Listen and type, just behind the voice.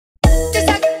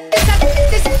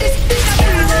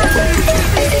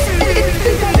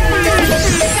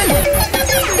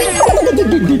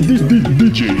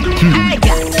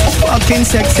wine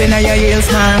sexy now your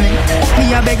heels, mommy.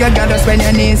 Me a beg a girl to spend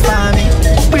your knees for me.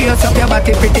 Brace up your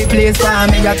body, pretty place for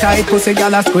me. Your tight pussy,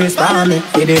 girl a squeeze for me.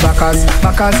 Give the backers,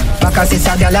 backers, backers is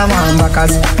a girl a man.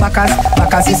 Backers, backers,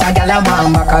 backers is a girl a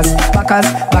man. Backers, backers,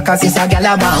 backers is a girl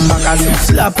a man. Backers,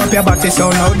 slap up your body so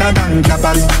louder than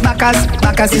clappers. Backers,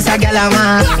 backers is a girl a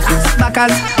man.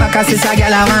 Backers, backers is a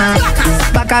girl a man.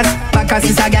 Backers, backers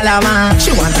is a girl a man.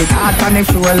 She want it hard on the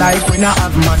floor like we not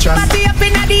have mattress. Party up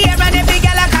inna the air and every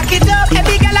girl a cock it up.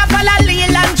 Every girl a follow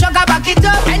lean and chug a back it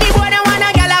up. Any boy that want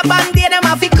a girl a band, they them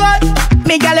a fi cut.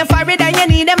 Me girl a forehead and you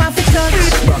need them a fi touch.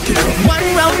 One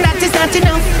round that is not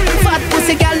enough. Fat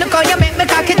pussy girl, look how you make me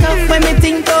cock it up. When me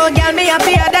think oh girl, me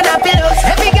happier than a pillow.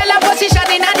 Every girl a position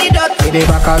inna the dot. The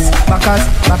backers, backers,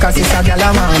 backers is a girl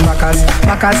a man. Backers,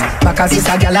 backers, backers is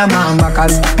a girl a man.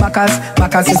 Backers, backers,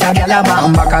 backers is a girl a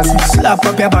man. Backers, slap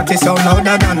up your body so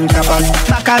louder than clappers.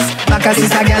 Backers, backers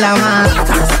is a girl a man.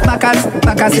 Backers,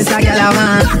 backers is a girl a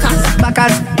man.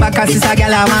 Backers, backers is a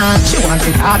girl a man. She want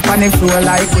it hard on the floor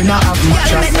like we not have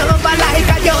mattress. Girl, me over like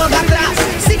a yoga class.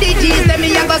 See the G's, let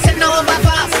me a go send over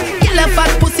fast. Girl, a fat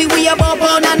pussy we a bow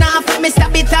bone and half. Me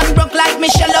stab it and broke like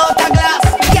Michelle out a glass.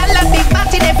 Girl, a big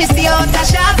party they fi see out a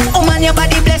shot. Woman, your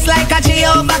body blessed like a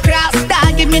Jehovah cross.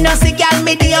 Don't give me no see, girl,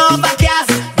 me the overcast.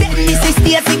 Then me see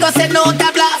state, we go send out a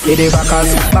blast. The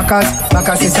backers, backers,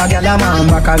 backers is a girl a man.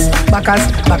 Backers, backers,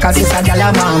 backers is a girl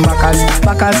a man. Backers,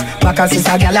 backers, backers is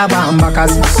a girl a man.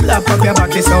 Backers, slap up your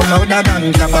body so louder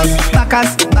than clappers. Backers,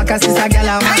 backers is a girl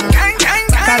a man.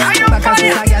 Backers, backers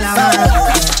is a girl a man.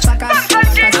 Backers,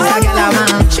 backers is a girl a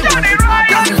man. She want it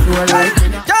hard on the floor like we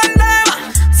not.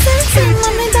 Sexy,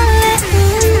 mami, dale.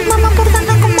 Vamos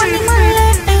portando como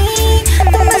animales.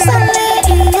 Tú me sales y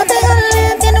yo te jale.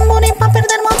 Tienes booty pa'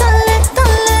 perder, dale,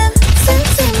 dale.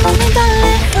 Sexy, mami,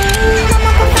 dale.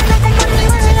 Vamos portando como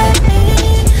animales.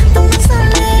 Tú me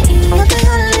sales y yo te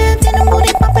jale. Tienes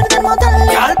booty pa' perder,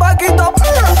 dale. Al paquito,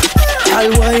 al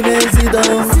guainecito.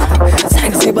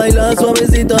 Sexy, baila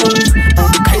suavecito.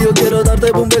 Que yo quiero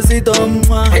darte un besito.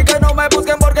 Y que no me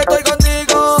busquen porque estoy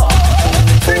contigo.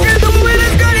 Sé que tú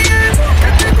eres cariño, que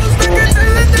te gusta que te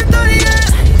la historia,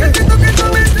 que siento que tu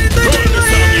besito y el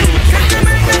río, que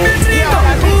me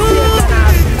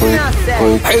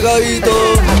pegadito,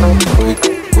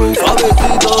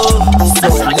 suavecito,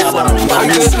 ay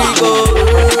qué rico.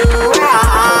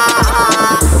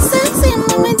 Sexy,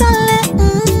 mami, dale.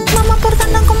 Vamos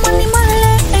portando como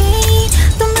animales.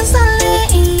 Tú me sales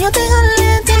y yo te jale.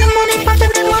 Tienes booty pa'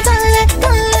 perder, dale,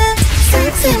 dale.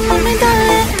 Sexy, mami,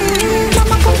 dale.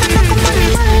 Vamos portando como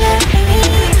animales.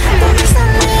 Tú me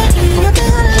sales y yo te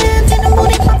jale. Tienes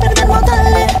booty pa' perder,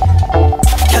 dale.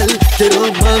 Quiero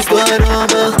más tu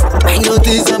aroma, mi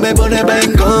noticia me pone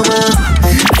en coma.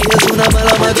 Ella es una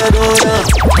mala matadora,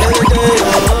 quiere que yo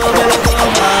me lo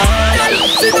coma.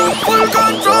 Si tú full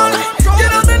control,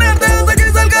 quiero tenerte hasta que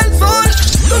salga el sol.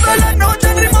 Toda la noche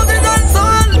en ritmo de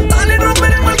danzón, dale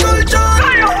romperemos el colchón.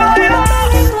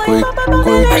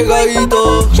 Pegadito.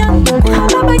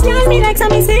 Papa girl, me like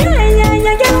some say ay ay ay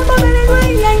ay. Papa le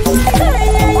guay ay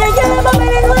ay ay ay ay. Papa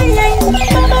le guay ay.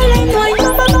 Papa le guay,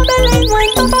 papa le guay,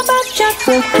 papa back shot.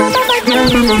 Papa girl,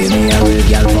 give me a real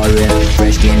girl for real,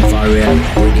 fresh skin for real.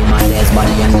 With the maddest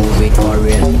body and move it for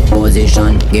real.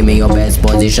 Position, give me your best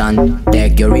position.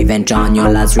 Take your revenge on your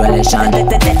last relation.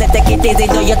 Take it easy,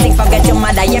 do your thing, forget your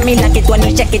mother. Yeah, me like it when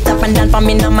you shake it up and down for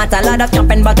me, no matter. Lot of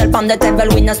jumping bottle from the table,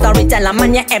 we no storyteller.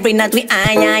 Man, yeah, every night we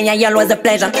ay, always a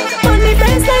pleasure. on the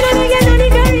best side of the girl, the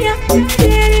career.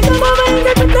 Quiere como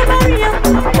baile con tu barrio.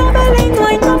 Papa le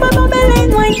guay, papa le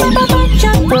guay, papa back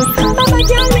shot. Papa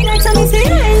girl, me like some say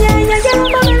ay ay ay ay.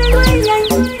 Papa le guay ay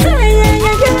ay ay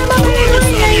ay. Papa le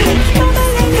guay ay. Papa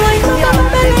le guay,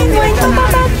 papa le guay, papa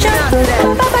back shot.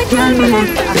 Papa girl, me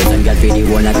like. Listen, girl, for the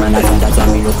whole night, man, that's what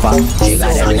me look for. She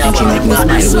got everything, she make me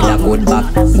smile with a good back.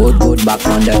 Good back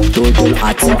on the tool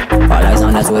hot so. All eyes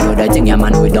on us, we do the thing, yeah,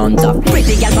 man, we don't talk.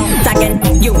 Pretty girl bounce again,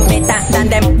 you better than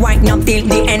them. Wind up till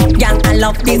the end, girl, I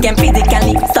love this game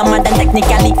physically, some of them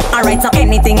technically. Alright, so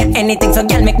anything, so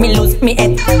girl, make me lose me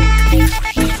head.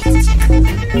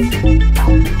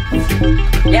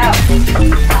 Yo.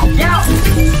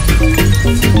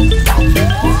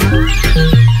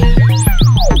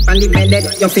 On the bed,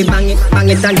 you feel bang it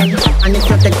again. And if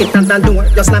you take it and do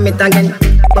it, just slam it again.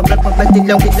 Bubble, till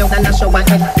long, and I show my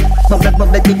head.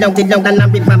 Bubble, till long, and I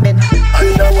rip my bed.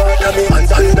 Underwater me,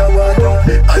 underwater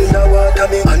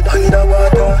me,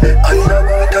 underwater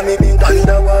me,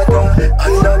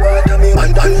 underwater me,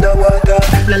 underwater.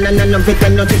 No, fit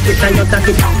and you take it and you take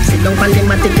it. Sit down on the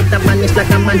mat, take it up and it's like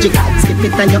a magic. Skip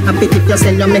it and you happy, if you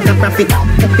sell, you make a profit.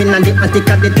 Up in the attic,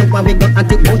 at the top, we go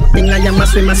at it. Good thing I am a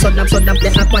swimmer, so that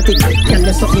the aquatic. Can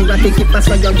you something graphic. If I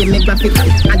saw you give me graphic,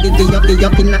 I dig you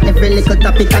up in every little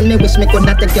topic. And me wish me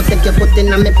coulda take you put in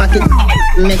my pocket.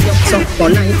 Make you so for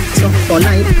night.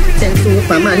 Tell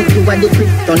Superman you are the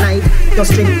kryptonite.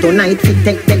 Just drink tonight,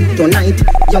 take tonight.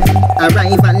 You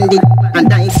arrive and dig and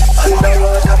dive.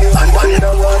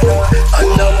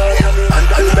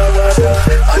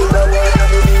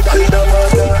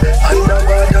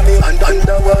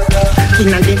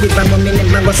 King and the river, but me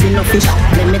never go see no fish.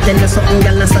 Let me tell you something,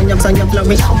 girl, son you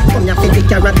flourish. Come here for the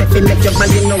carrot, if you make your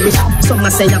body nourish. Some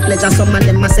say a pleasure, some of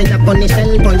them say a punish.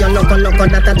 Help on your loco,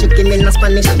 that a chicken in a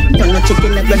Spanish. You're not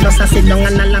chicken, let me just sit down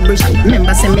and elaborate.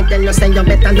 Remember, say me tell you, say you're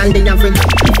better than the average.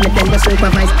 If me tell you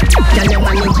supervise, can you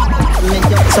manage? Make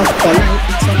your so polite.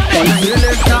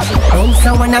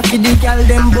 So when I feed the girl,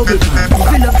 them bubble. If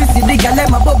you love to see the girl,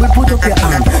 them a bubble, put up your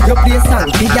hand. You play a song,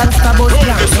 the girl stab out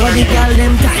down. So the girl,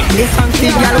 them tight, play song, the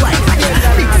girl white.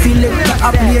 Big selector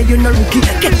up here, you know rookie.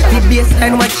 Catch the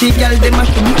baseline, watch the girl, them a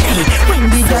to be. When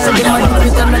the girl, them a do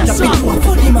it, I'm not drop it.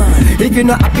 For the man, if you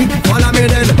not happy, follow me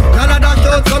then. Y'all a dash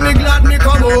out, so me glad me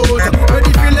come out.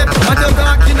 Ready for left, what you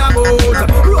talking about?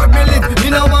 Road me lit, me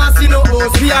no want see no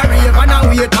host. We are rave and a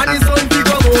wait, and it's on to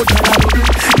come out.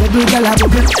 Bubble gala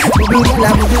bubble, bubble gala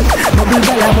bubble, bubble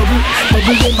gala bubble,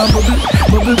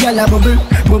 bubble gala bubble,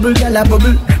 bubble gala bubble, bubble gala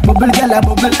bubble, bubble gala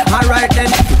bubble. Alright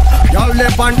then, y'all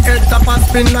left on head top and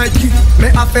spin like it. Me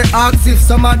have to ask if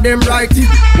some of them right it.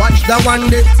 Watch the one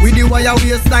day with the wire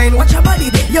waistline. Watch your body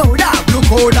there, yo dog. Look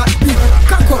how that big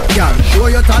cock up, y'all. Show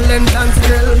your talent and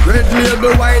skill. Red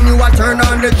label wine, you a turn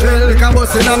on the drill. Like a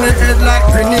bus in on me head like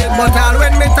grenade. But all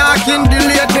when me talking,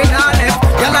 delay me not left.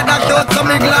 Y'all a dash out, so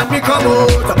me glad me come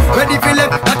out. Ready for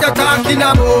left, what you talking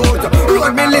about?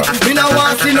 Road me lit, me no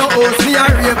want see no host. Me a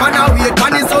rave and a wait,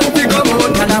 and it's on to come out.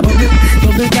 Gala bubble,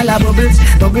 bubble gala bubbles,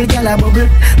 bubble gala bubble,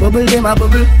 bubble dem a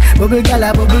bubble, bubble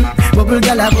gala bubble, bubble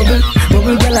gala bubble,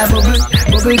 bubble gala bubble,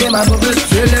 bubble dem a bubble.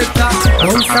 Selector,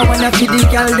 bounce a wanna feed the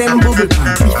girl dem bubble.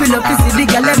 If you love to see the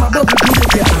girl dem a bubble, put it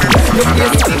here. Look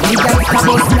here, the girl come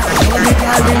out now. All the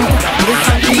girl dem,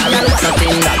 listen to the girl.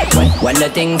 Nothing that when the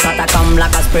things start to come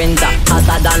like a sprinter,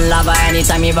 hotter than lava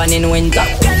anytime, even in winter.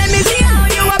 Girl, let me see how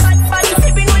you a bad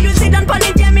sipping when you sit down on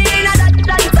it, yeah, me in a that.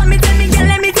 So me tell me, girl,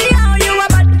 let me see how you a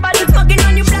bad smoking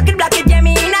on you, black it, yeah,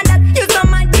 me in a that. You so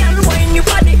mad, girl, wine your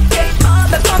body, yeah, all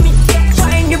before me, yeah,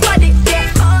 wine your body, yeah,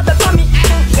 all before me.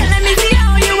 Girl, let me see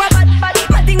how you a bad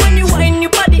matting when you wine your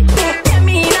body, yeah,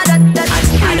 me in a that.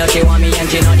 I know she want me and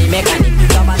she know the mechanic.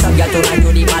 Some of them get to run to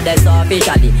the baddest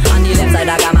officially. On the left side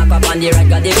I got my cup on the right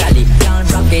got the galley.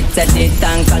 Can't rock it, set it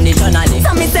unconditionally.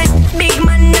 So me say, big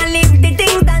man, I leave the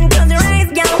things done. Close your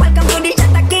eyes, girl, welcome to the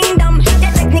Shatter Kingdom.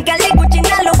 Yeah, technically Gucci,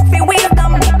 now look for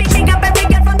wisdom. Big up every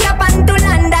girl from Japan to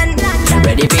London.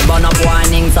 Ready for burn up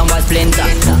warning, somewhere splinter.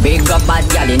 Big up bad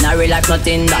gal in a real life,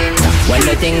 nothing that. When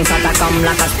the things start to come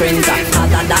like a sprinter,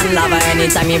 hotter than lava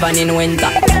anytime, even in winter.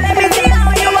 Girl, let me see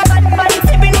how you a bad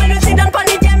sipping when you sit down on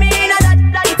it, yeah, me in a that.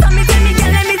 So me tell me,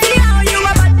 girl, let me see how you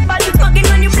a bad smoking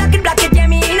when you black it, yeah,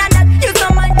 me in a that. You so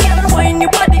mad, girl, wine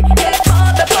your body, yeah,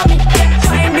 all before me, yeah,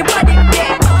 wine your body,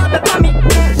 yeah, all before me.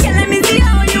 Girl, let me see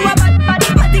how you a bad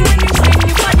matting when you wine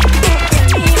your body, yeah,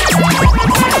 me in a that.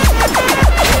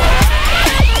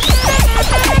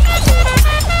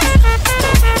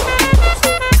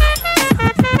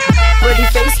 Pretty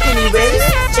face, skinny waist,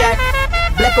 check.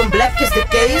 Black on black is the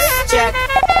case, check.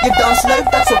 Je dans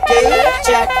leuk, dat is oké,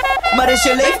 check. Maar is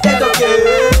je leeftijd oké?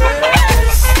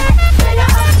 Ben je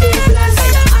 18 plus?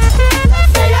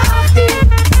 Ben je 18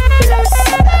 plus?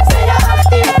 Ben je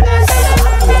 18 plus?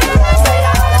 Ben je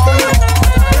 18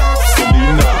 plus?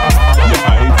 Selena, je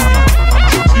ID.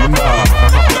 Georgina,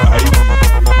 je ID.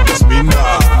 Jasmina,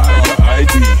 je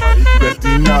ID.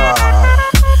 Bettina.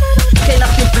 Geen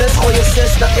 18 plus, gooi je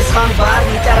zus, dat is gangbaar.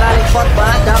 Niet herhaling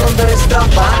vatbaar, daarom er is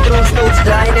strafbaar. Droomstoots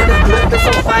draaien in de club is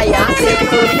op Fayah. Zeker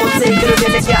voor onzeker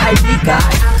wil ik je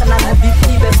ID-kaart. Aangenaam en BP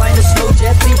bij Fine Slow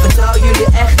Jeffrey. Vertrouw jullie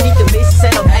echt niet, de meeste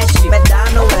zijn op hashie. Met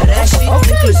Dano en Rashi,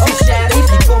 inclusief Sheriff.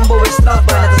 Die combo is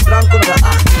strafbaar, net als drank onder de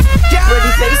 8.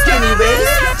 Pretty face, skinny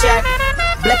waist, check.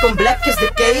 Black on black is de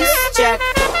case, check.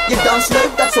 Je dans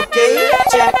leuk, dat is oké,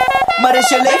 check. Maar is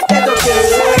je leeftijd oké?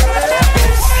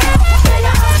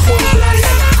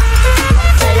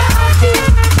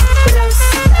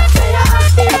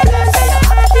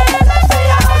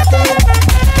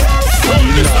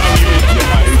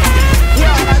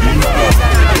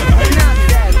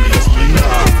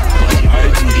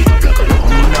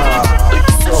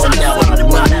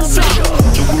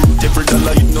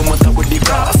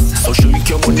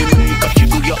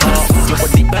 Your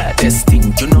body baddest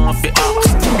thing, you know if it ask.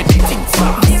 Me the thing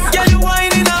fast. Girl, you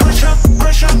whining up.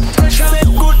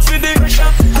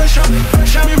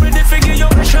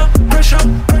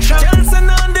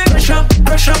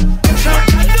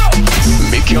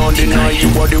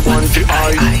 man fi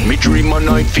hide. Me dream a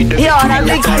night fi the Yo, that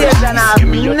big station have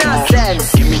no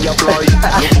sense. Give me a fly.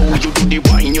 How you do the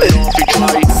wine, you know fi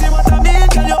try. See what I mean,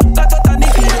 girl, you got to turn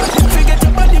it in. Forget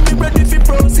your body, me ready fi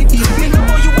prosecute. Me know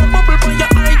how you a bubble for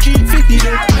your IG fit it.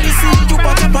 I see you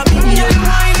on top of me.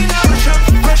 Wine in a pressure,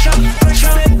 pressure,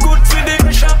 pressure. Set good for the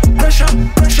pressure, pressure,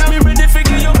 pressure. Me ready fi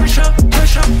give you pressure,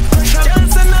 pressure, pressure.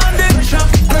 Dancing on the pressure,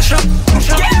 pressure,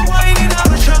 pressure. Get wine in a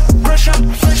pressure, pressure,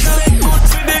 pressure. Set good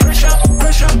for the pressure,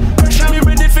 pressure, pressure. Me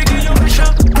ready fi give you pressure,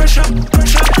 pressure,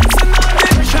 pressure. Dancing on the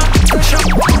pressure, pressure,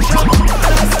 pressure.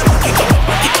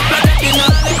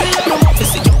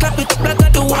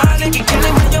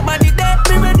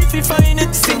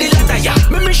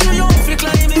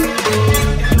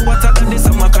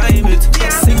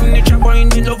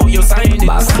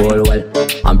 Back full well,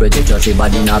 I'm pretty sure she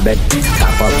body in a bed.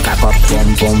 Cock up,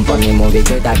 pump, pump, and me move it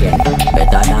great again.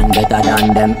 Better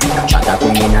than them. Shut up,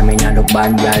 queen in a me nah look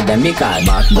bad, girl, them because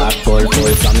back full,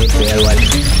 so me feel well.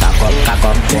 Cock up,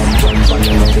 pump, pump, and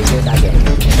me move it great again.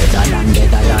 Better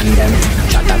than them.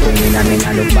 Shut up, queen in a me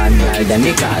nah look bad, girl, them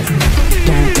because.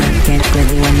 Can't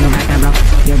crazy when you back and block.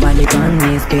 Your body on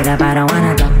me, straight up, I don't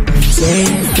wanna go.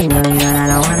 Serious thing, no, you know I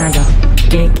don't wanna go.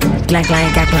 Kick, like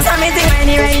a clock. So me say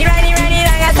ready,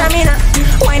 like a stamina.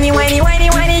 Whiny, you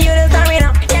the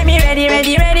stamina. Get me ready,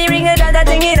 ring a dada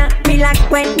thing in a. Be like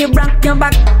when you rock your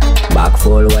back. Back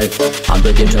full well, I'm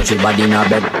pretty sure she body in a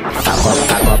bed. Cock up,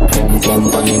 pump,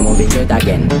 and me move it great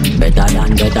again. Better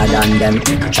than them.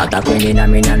 Shut up, queen in a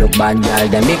me nah look bad, girl,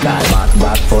 them because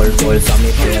back full, so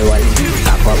me feel well.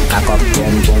 Cock up,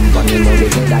 pump, and me move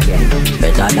it great again.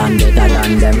 Better than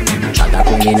them. Shut up,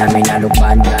 queen in a me nah look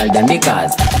bad, girl, them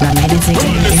because. My medicine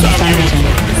is inspiration.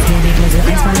 Steady close your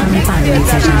eyes, follow me family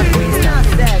session.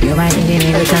 You're right in the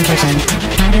nigga confession.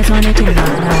 I just wanna kill God,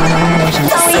 I want a relation.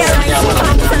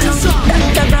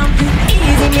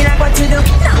 Easy, me like what you do.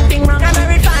 Nothing wrong, I'm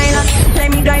very fine. Let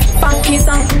me drive funky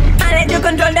song. I let you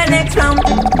control the next round.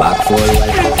 Back full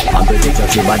well, I'm pretty sure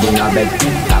she body in a bed.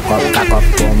 Cock up,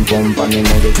 pump, and me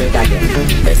move it great again.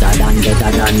 Better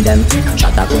than them.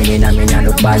 Shut up, queen in a me nah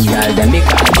look bad, girl, them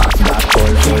because back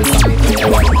full, so me feel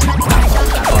well. Cock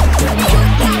up, pump, and me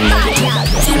move it great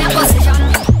again. In a position,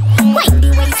 wind the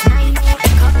waistline.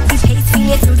 Pick up the pace, feel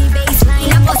it through the baseline.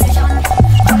 In a position,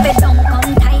 drop it down on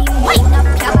time. Wind up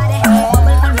your body,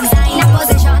 bubble on design. In a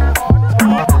position,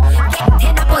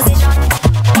 get in a position.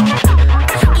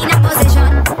 In a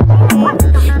position,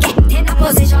 get in a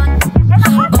position.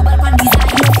 Bubble on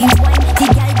design. You wind the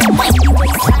girl, wind the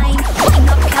waistline. Wind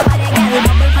up your body, girl,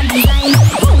 bubble on design.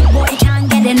 Boy can't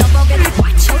get enough of it.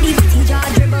 Watch how the booty jaw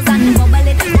dribbles and bubble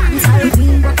it. Dancehall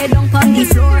queen, broke it down on the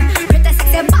floor. Pretty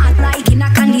sexy bad like in a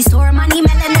candy store. Money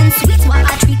melon and sweet, what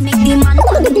a treat make the man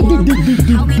come.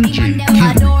 How we demand them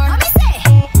adore. How we say?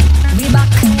 We back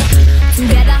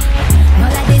together.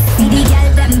 All of this for the girl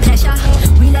them pleasure.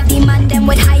 We left the man them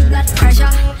with high blood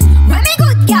pressure. When me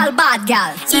good girl, bad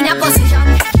girl, in a position.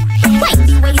 Wind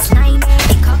the waistline,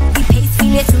 pick up the pace,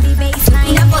 feel it through the baseline.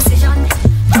 In a position,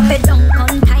 drop it down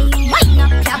on time. Wind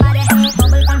up your body,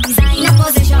 bubble on design. In a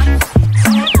position,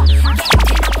 get in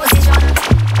a position.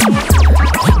 In a position,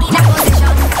 get in a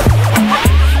position.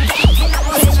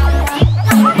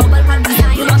 Bubble on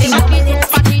design. You want me bubble it,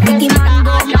 make the man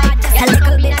go mad. Just a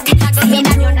little bit, see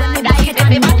that you know me like it. And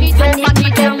move on it, but you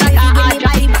don't like it. Give me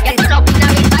body, get it up in a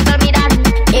me, tackle me that.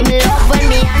 Him love when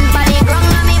me hand for the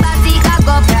ground and me body cock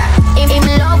up. Him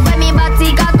love when me body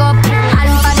cock up.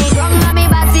 Hand for the ground and me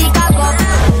body cock up.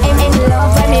 Him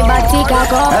love when me body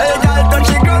cock up. Hey, girl, touch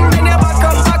the ground, then you back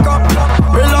up, back up.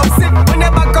 We love sick when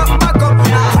you back up, back up.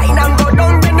 Fine and go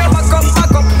down, then you back up,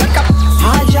 back up, back up.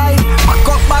 Hard drive, back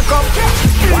up.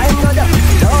 Why not up?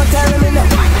 Don't tell me no.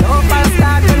 Don't fast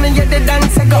start when you get the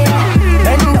dance go.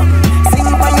 Bend up, sing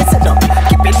when you sit up.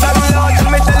 Keep it down low, let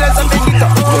me tell you something get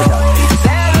up.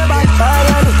 Everybody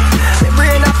follow me. Me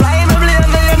brain a fly, me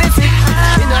blame me and it's sick.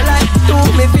 Me no like to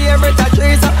me favorite a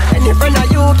trace up. Any friend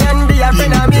of you can be a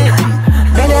friend of me.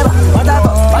 Whenever,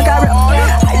 whatever, fuck around.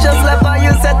 I just left how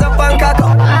you set up and cock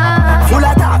up. Full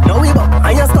of talk, no we bump,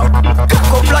 and you stop.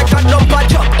 Cock up like a dumper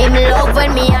truck. Him love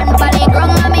when me hand for the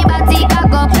ground and me body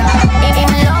cock up.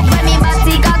 Him love when me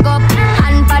body cock up.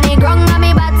 Hand for the ground and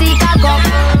me body cock up.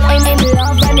 Him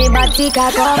love when me body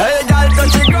cock up. Hey, girl,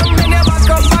 touch the ground, then you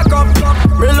back up, back up.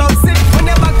 We love sick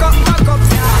when you back up, back up.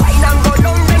 Wine and go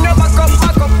down, then you back up,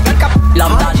 back up, back up.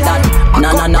 Love that,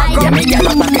 na, yeah, me get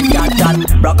up like a cat, cat.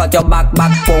 Rock out your back,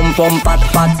 pum, pat.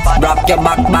 Rock your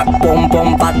back, pum,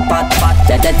 pat.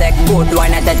 Take good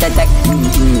wine, take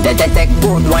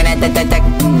good wine,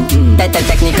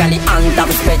 technically on top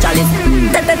specialist.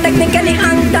 Technically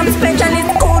on top specialist.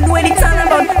 Good when it's all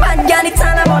about. Bad girl, it's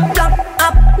all about. Flop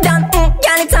up, down.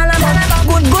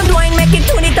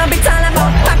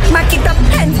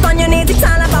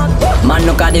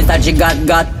 look at this that she got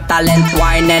talent,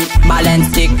 wine and balance,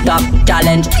 TikTok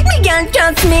challenge. Me can't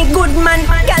trust me, good man,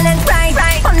 gallant right.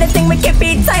 Only thing we keep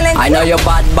it silent. I know you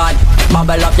bad,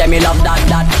 bubble up, yeah me love that.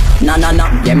 No,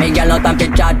 yeah me girl out and fi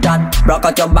chat. Rock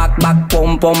out your back,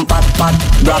 pum pat.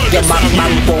 Drop your back,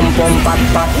 pum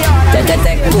pat.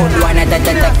 Take good wine,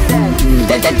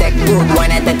 take good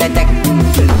wine,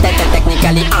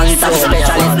 technically on top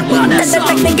specialist.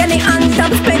 Technically on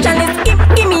top specialist.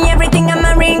 Give me everything, I'm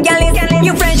a regalist.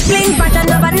 You fresh, clean, fashion,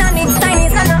 love, and none, it's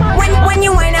stylish. When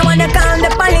you whine, I wanna call the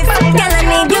police. Girl, I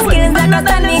need your skills like a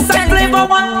Spanish.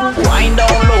 Wind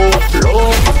down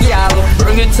low, yeah.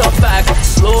 Bring it up back,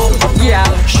 slow, yeah.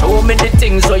 Show me the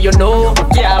things so you know,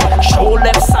 yeah. Show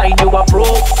left side you a pro,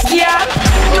 yeah.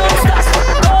 No stop,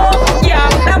 oh, yeah.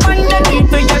 That one that need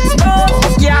to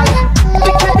expose, yeah.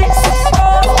 Picture this,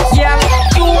 oh, yeah.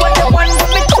 You are the one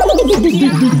that me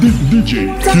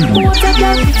DJ Kiwi.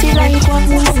 Like one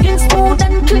skin smooth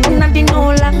and clean and the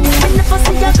no lack. I never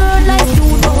see a girl like you,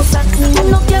 no socks.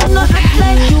 No girl no act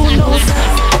like you, no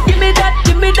socks. Give me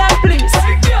that please.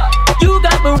 You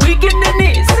got me weak in the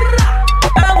knees.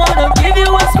 I wanna give you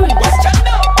a squeeze.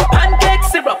 Pancake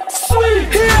syrup, sweet.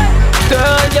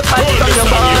 Girl, you fight from your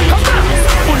back.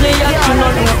 Fully out, you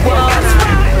know you want.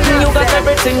 You got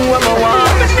everything what I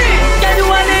want. Yeah, you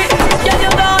want it, yeah,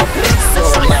 you got it.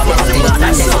 So yeah, what's the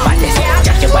baddest?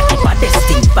 Jack your body baddest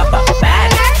thing, papa bad.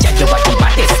 Jack your body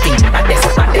baddest thing, baddest.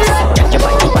 Jack your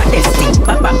body baddest thing,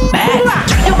 papa bad.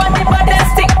 Jack your body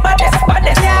baddest thing, baddest.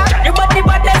 Jack your body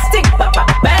baddest thing, papa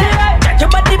bad. Jack your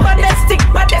body baddest thing,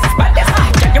 baddest.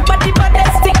 Jack your body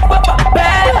baddest thing, papa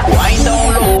bad. Wind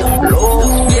down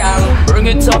low, yeah. Bring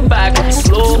it up back,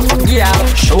 slow, yeah.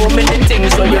 Show me the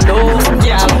things so you know,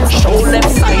 yeah. Show left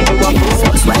side you a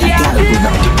move,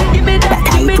 yeah. Give me that.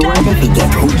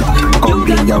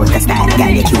 Ugly out the style, girl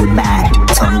you cute bad.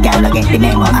 Some girl will get the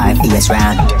memo or face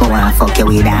round. Who wanna fuck you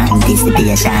with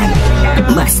anticipation.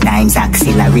 Must times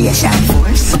acceleration.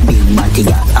 Big body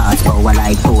got horsepower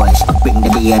like Porsche. Bring the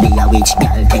baby a witch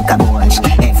girl take a Porsche.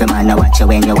 Every man a watch you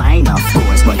when you whine of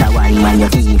course. But a one man you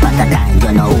keep at a time.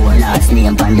 You know who last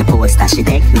name on the poster. She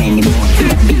take many more.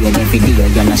 Beard every day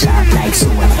you know sharp like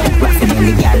sword. Raffy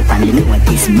belly girl on the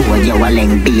notice board. You a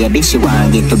length baby she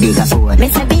want get to bigger food.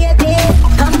 Mr. Baby,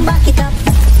 come back it up.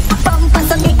 Pump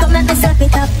us on me, come let me slap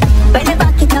it up. When I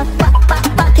back it up,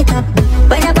 back it up.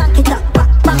 When I back it up,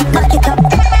 back it up.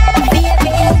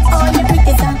 Baby, all your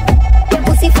pretty son. Your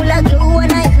pussy full of glue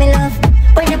and I me love.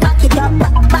 When I back it up,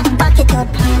 back it up.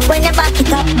 When I back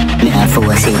it up. Me a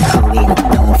force it, chew it.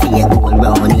 Don't fear gold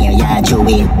round here, yeah, chew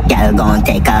it. Girl gon'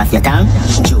 take off your tongue,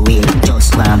 chew it.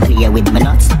 Just wanna play with my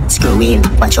nuts, screw it.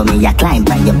 Watch how me a climb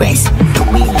on your breast, do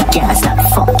it. Can't stop,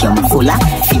 fuck you, me full of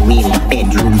fuel.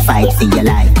 Bedroom fight for your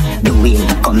life, do it.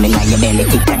 Come in on your belly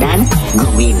thicker than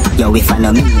grow it. Yo, if I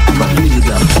know me, I go bleed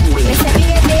up, do it. Mr.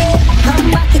 Baby,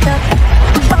 come back it up.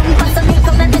 Pump us on me,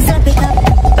 come let me slap it up.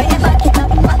 When I back it up,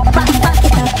 back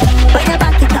it up. When I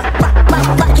back it up,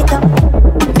 back it up.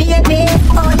 Baby,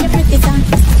 all your pretty son.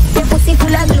 Your pussy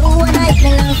full of glue and I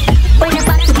me love. When I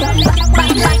back it up,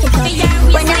 back it up.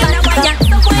 When I back it up,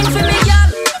 so wine for me, y'all.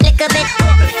 Lick a bit,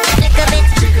 lick a bit,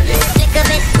 lick a bit, lick a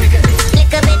bit,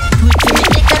 lick a bit,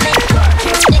 lick a bit,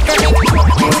 lick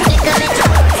a bit.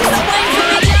 So wine for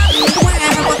me, y'all.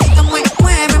 Mueve poquito,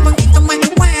 mueve poquito, mueve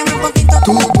poquito.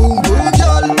 Tu boom boom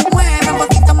girl. Mueve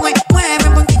poquito, mueve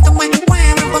poquito, mueve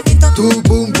poquito. Tu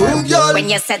boom boom girl. When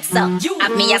you set so,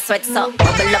 have me a sweat so.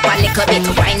 Bubble up a little bit,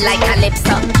 wine like a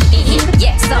calypso.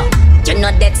 Yeah, so, you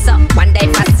know that so. One day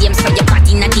for same so your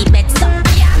body not the bed so.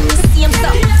 Yeah, same so,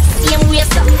 same way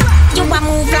so. You a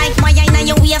move like my eye now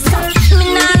your way so. Me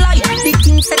nah lie, the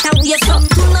things set a way so.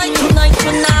 Tonight, you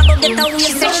nah go get a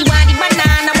way. Say she want the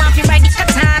banana, want to ride the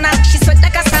katana. She sweat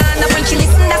like a sauna when she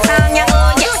listen to song. Yeah,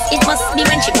 oh yes, it must be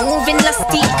when she moving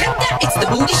lusty. It's the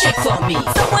booty shake for me.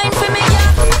 So wine for me,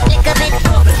 yeah. Lick a bit,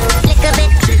 lick a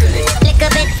bit, lick a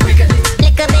bit,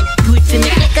 lick a bit, do it for me.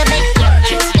 Lick a bit,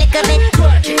 lick a bit,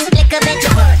 lick a bit.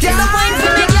 So wine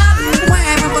for me, yeah.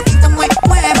 Mueve poquito, mueve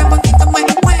poquito,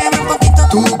 mueve poquito.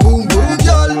 Tu boom boom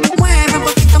girl. Mueve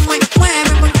poquito, mueve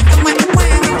poquito, mueve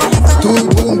poquito. Tu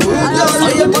boom boom girl.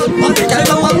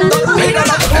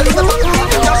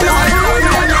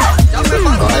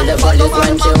 All the police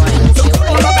when she whine,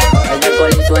 all the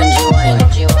police when she whine.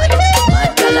 Mad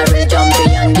gallery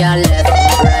jumping and girl left,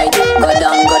 right, go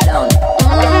down, go down.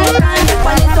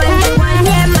 Police when she whine,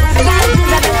 yeah, mad girl,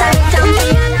 she's a better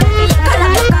champion. Call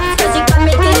up the cops 'cause you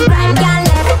committing crime, girl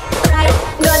left, right,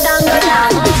 go down, go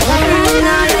down.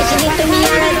 No, she need to be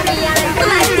honest.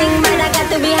 My thing, but I got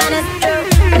to be honest.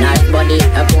 Nice body,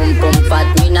 a pum pum fat,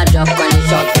 me not drop on the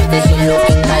shot, she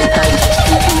looking tight. Tight.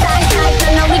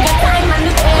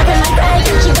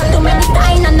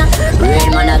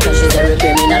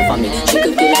 She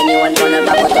could kill anyone from the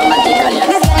back automatically.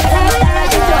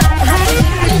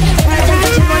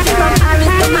 Emergency, she wants to from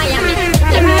Paris to Miami.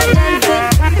 Emergency,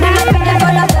 never pick the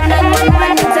call up to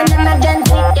 911. It's an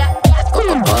emergency.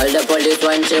 Call the police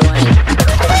when she whine.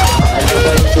 Call the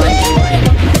police when she whine.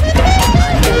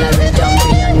 And girl I will jump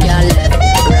in and girl left,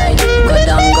 right, go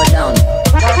down, go down.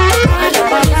 Call the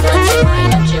police when she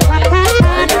whine.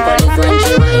 Call the police when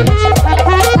she whine.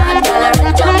 And girl I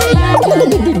will jump in and girl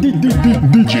left,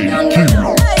 DJ Kiwi.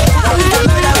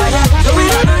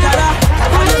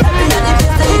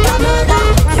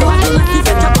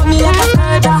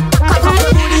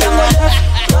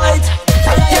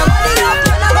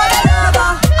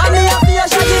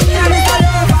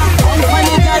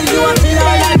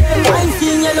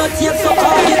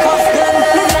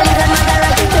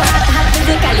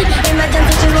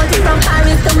 Emergency, she wants it from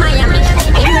Paris to Miami.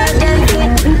 Emergency,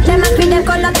 them a scream, them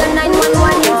call up the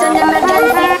 911. It's an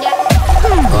emergency.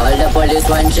 Call the police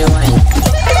when she whine.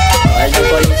 Call the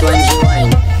police when she whine.